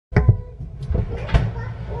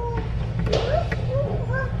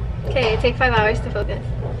Okay, take 5 hours to focus.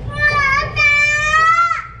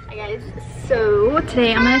 Hi guys, so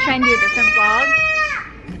today I'm gonna try and do a different vlog.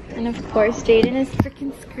 And of course, Jaden is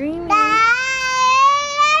freaking screaming.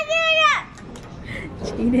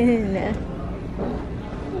 Jaden.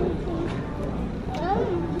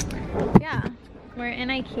 Yeah, we're in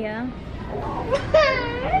IKEA.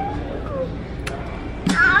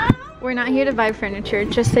 We're not here to buy furniture,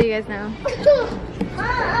 just so you guys know.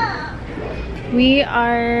 We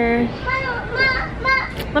are...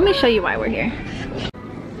 Let me show you why we're here.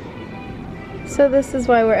 So this is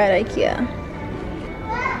why we're at IKEA.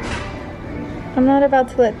 I'm not about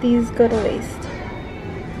to let these go to waste.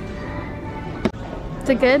 Is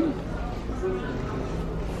it good?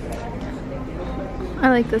 I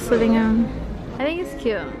like this living room. I think it's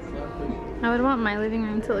cute. I would want my living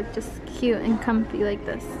room to look just cute and comfy like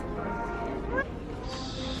this.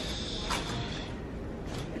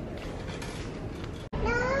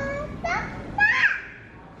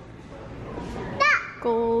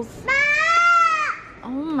 Goals. Oh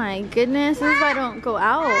my goodness, this is why I don't go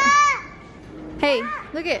out. Hey,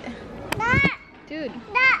 look it. Dude.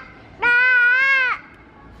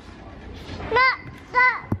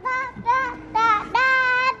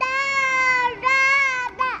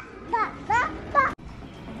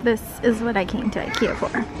 This is what I came to IKEA for.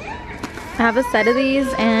 I have a set of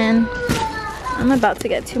these and I'm about to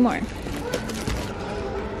get 2 more.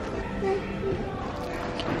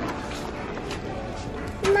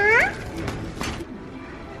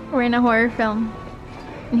 We're in a horror film.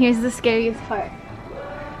 And here's the scariest part.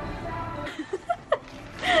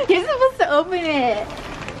 You're supposed to open it.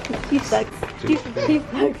 She sucks. She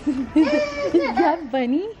sucks. Is that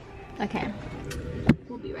funny? Okay.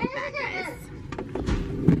 We'll be right back, guys.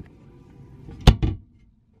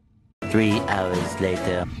 3 hours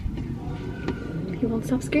later. He won't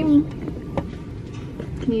stop screaming.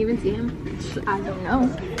 Can you even see him? I don't know.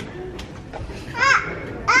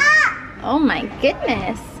 Oh my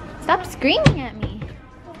goodness. Stop screaming at me.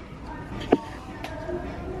 I'm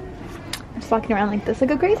just walking around like this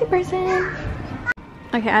like a crazy person.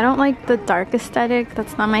 Okay, I don't like the dark aesthetic.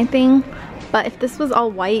 That's not my thing. But if this was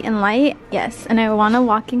all white and light, yes. And I want a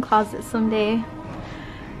walk-in closet someday.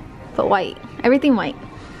 But white. Everything white.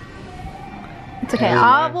 It's okay.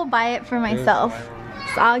 I will buy it for myself.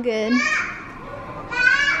 It's all good.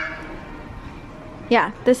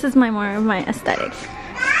 Yeah, this is more of my aesthetic.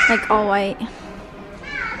 Like all white.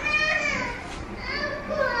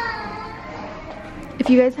 If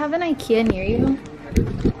you guys have an IKEA near you,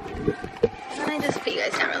 let me just put you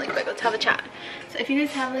guys down really quick. Let's have a chat. So if you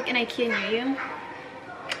guys have like an IKEA near you,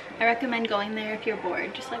 I recommend going there if you're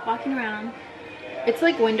bored. Just like walking around. It's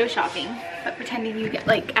like window shopping, but pretending you get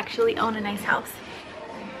like actually own a nice house.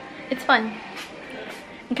 It's fun.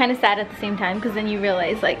 And kind of sad at the same time because then you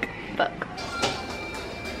realize like, fuck.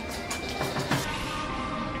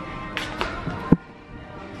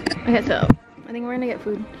 Okay, so I think we're gonna get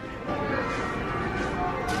food.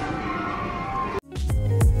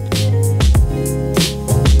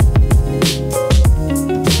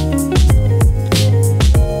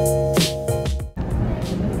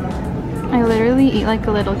 I literally eat like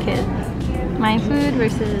a little kid. My food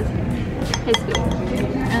versus his food.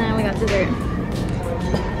 And then we got dessert.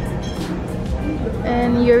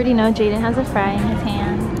 And you already know Jaden has a fry in his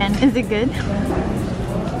hand. And is it good?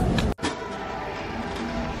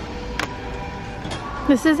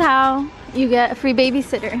 This is how you get a free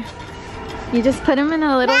babysitter. You just put him in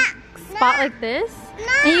a little spot like this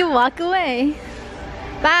and you walk away.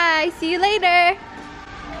 Bye, see you later.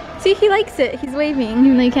 See, he likes it. He's waving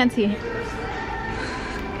even though you can't see.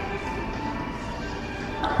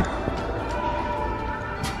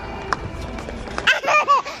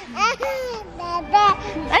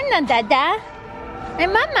 I'm not Dada.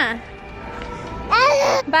 I'm Mama.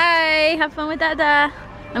 Bye. Have fun with Dada.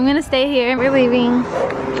 I'm gonna stay here. We're leaving.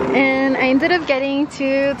 And I ended up getting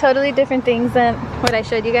 2 totally different things than what I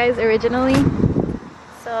showed you guys originally.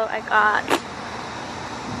 So I got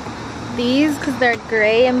these because they're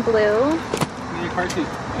gray and blue.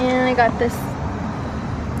 And I got this.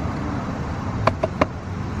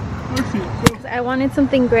 Because I wanted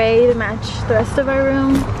something gray to match the rest of our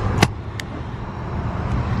room.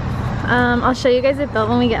 I'll show you guys it built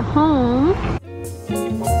when we get home.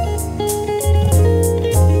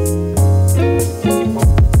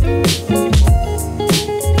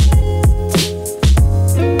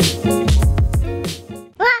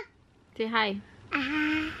 Say hi.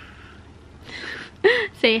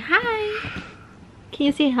 Say hi. Can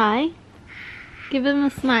you say hi? Give him a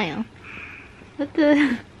smile. What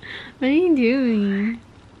are you doing?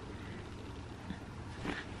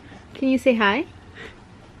 Can you say hi?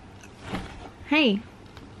 Hey.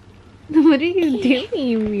 What are you doing,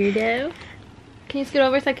 you weirdo? Can you scoot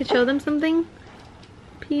over so I could show them something?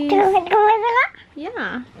 Please.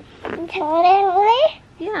 Yeah.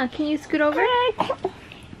 Yeah, can you scoot over?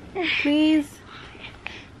 Please.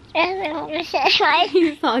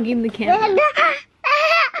 He's hogging the camera.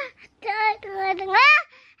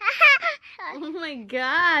 Oh my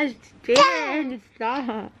gosh, Jaden,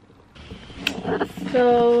 stop.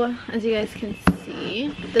 So, as you guys can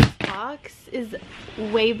see, this box is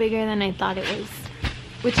way bigger than I thought it was,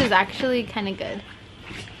 which is actually kind of good.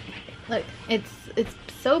 Look, it's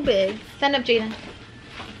so big. Stand up, Jaden.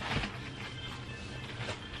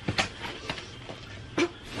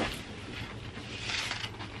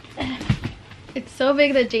 It's so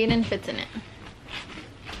big that Jaden fits in it.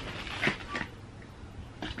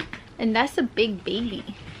 And that's a big baby.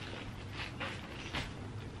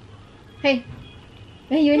 Hey,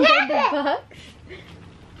 you enjoyed the box?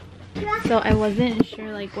 So I wasn't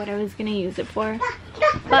sure like what I was gonna use it for,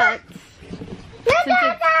 but since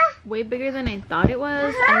it's way bigger than I thought it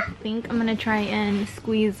was, I think I'm gonna try and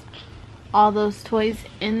squeeze all those toys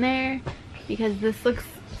in there because this looks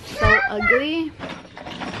so ugly.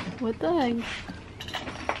 What the heck?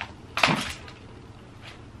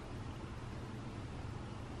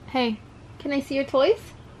 Hey, can I see your toys?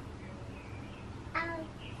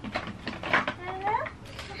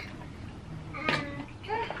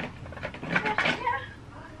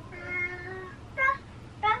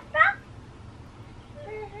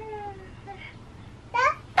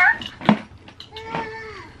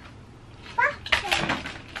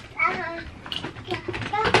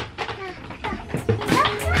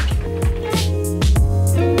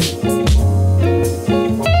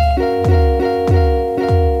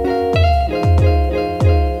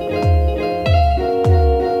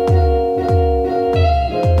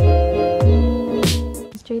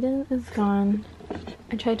 Is gone.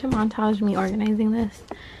 I tried to montage me organizing this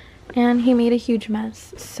and he made a huge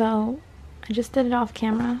mess, so I just did it off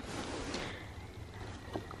camera.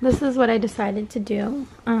 This is what I decided to do.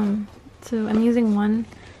 So I'm using one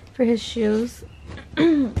for his shoes.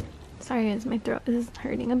 Sorry guys, my throat is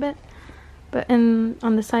hurting a bit, but on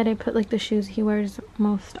the side I put like the shoes he wears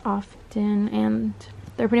most often, and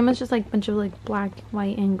they're pretty much just like a bunch of like black,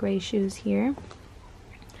 white, and gray shoes here.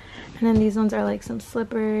 And then these ones are like some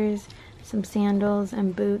slippers, some sandals,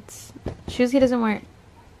 and boots. Shoes he doesn't wear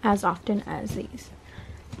as often as these.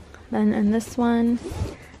 Then in this one,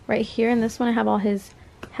 right here, in this one I have all his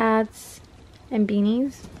hats and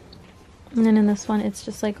beanies. And then in this one it's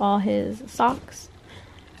just like all his socks.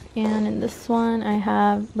 And in this one I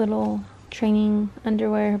have little training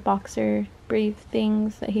underwear, boxer brief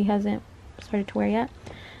things that he hasn't started to wear yet.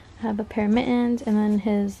 I have a pair of mittens and then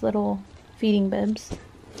his little feeding bibs.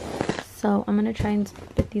 So I'm gonna try and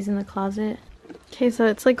fit these in the closet. Okay, so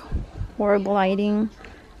it's like horrible lighting,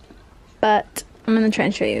 but I'm gonna try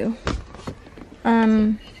and show you.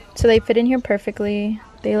 So they fit in here perfectly.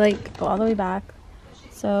 They like go all the way back.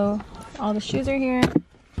 So all the shoes are here.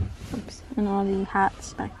 Oops, and all the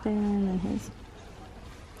hats back there, and then his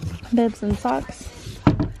bibs and socks.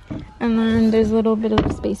 And then there's a little bit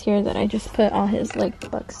of space here that I just put all his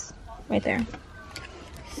like books right there.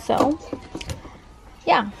 So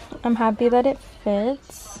yeah, I'm happy that it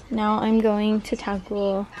fits. Now I'm going to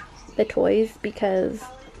tackle the toys because,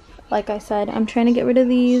 like I said, I'm trying to get rid of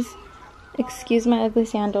these. Excuse my ugly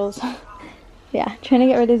sandals. Yeah, trying to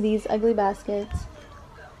get rid of these ugly baskets.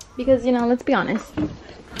 Because, you know, let's be honest,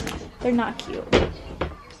 they're not cute.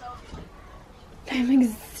 I'm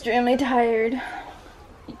extremely tired.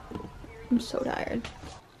 I'm so tired.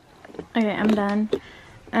 Okay, I'm done.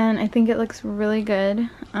 And I think it looks really good.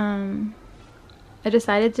 I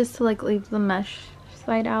decided just to like leave the mesh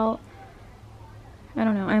side out. I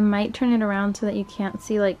don't know, I might turn it around so that you can't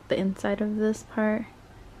see like the inside of this part.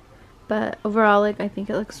 But overall, like I think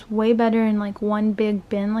it looks way better in like one big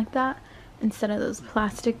bin like that instead of those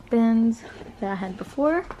plastic bins that I had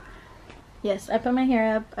before. Yes, I put my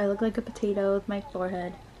hair up. I look like a potato with my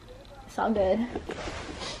forehead. It's all good.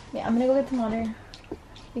 Yeah, I'm gonna go get some water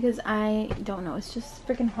because I don't know, it's just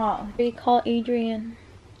freaking hot. We call Adrian.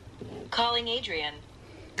 Calling Adrian.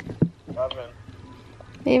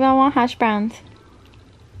 Babe, I want hash browns.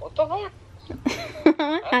 What the fuck?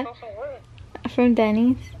 From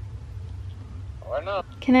Denny's. Why not?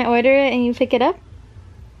 Can I order it and you pick it up?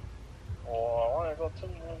 Oh, I want to go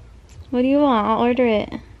too. What do you want? I'll order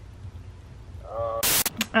it.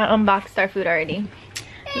 I unboxed our food already.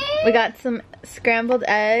 We got some scrambled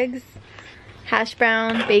eggs, hash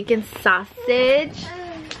brown, bacon sausage,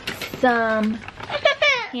 some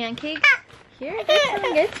pancakes. Here, get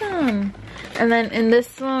some, get some. And then in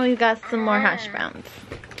this one, we got some more hash browns.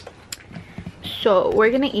 So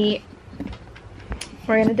we're gonna eat.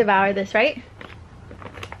 We're gonna devour this, right?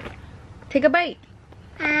 Take a bite.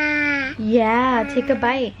 Yeah, take a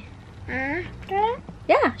bite.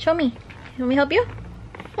 Yeah, show me. Let me help you?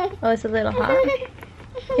 Oh, it's a little hot.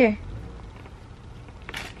 Here.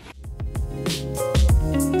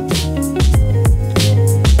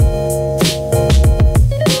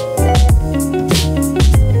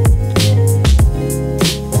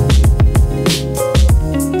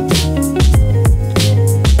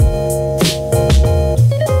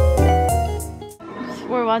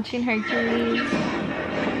 We're watching Hercules.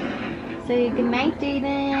 Say goodnight,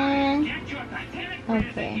 Jaden.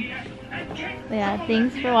 Okay. Yeah,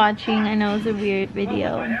 thanks for watching. I know it's a weird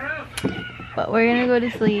video, but we're gonna go to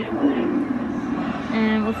sleep.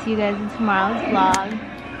 And we'll see you guys in tomorrow's vlog.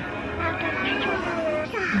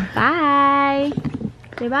 Bye.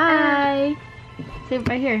 Say bye. Say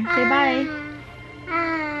right here. Say bye.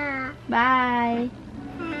 Bye.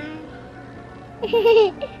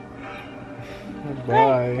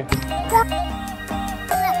 Bye.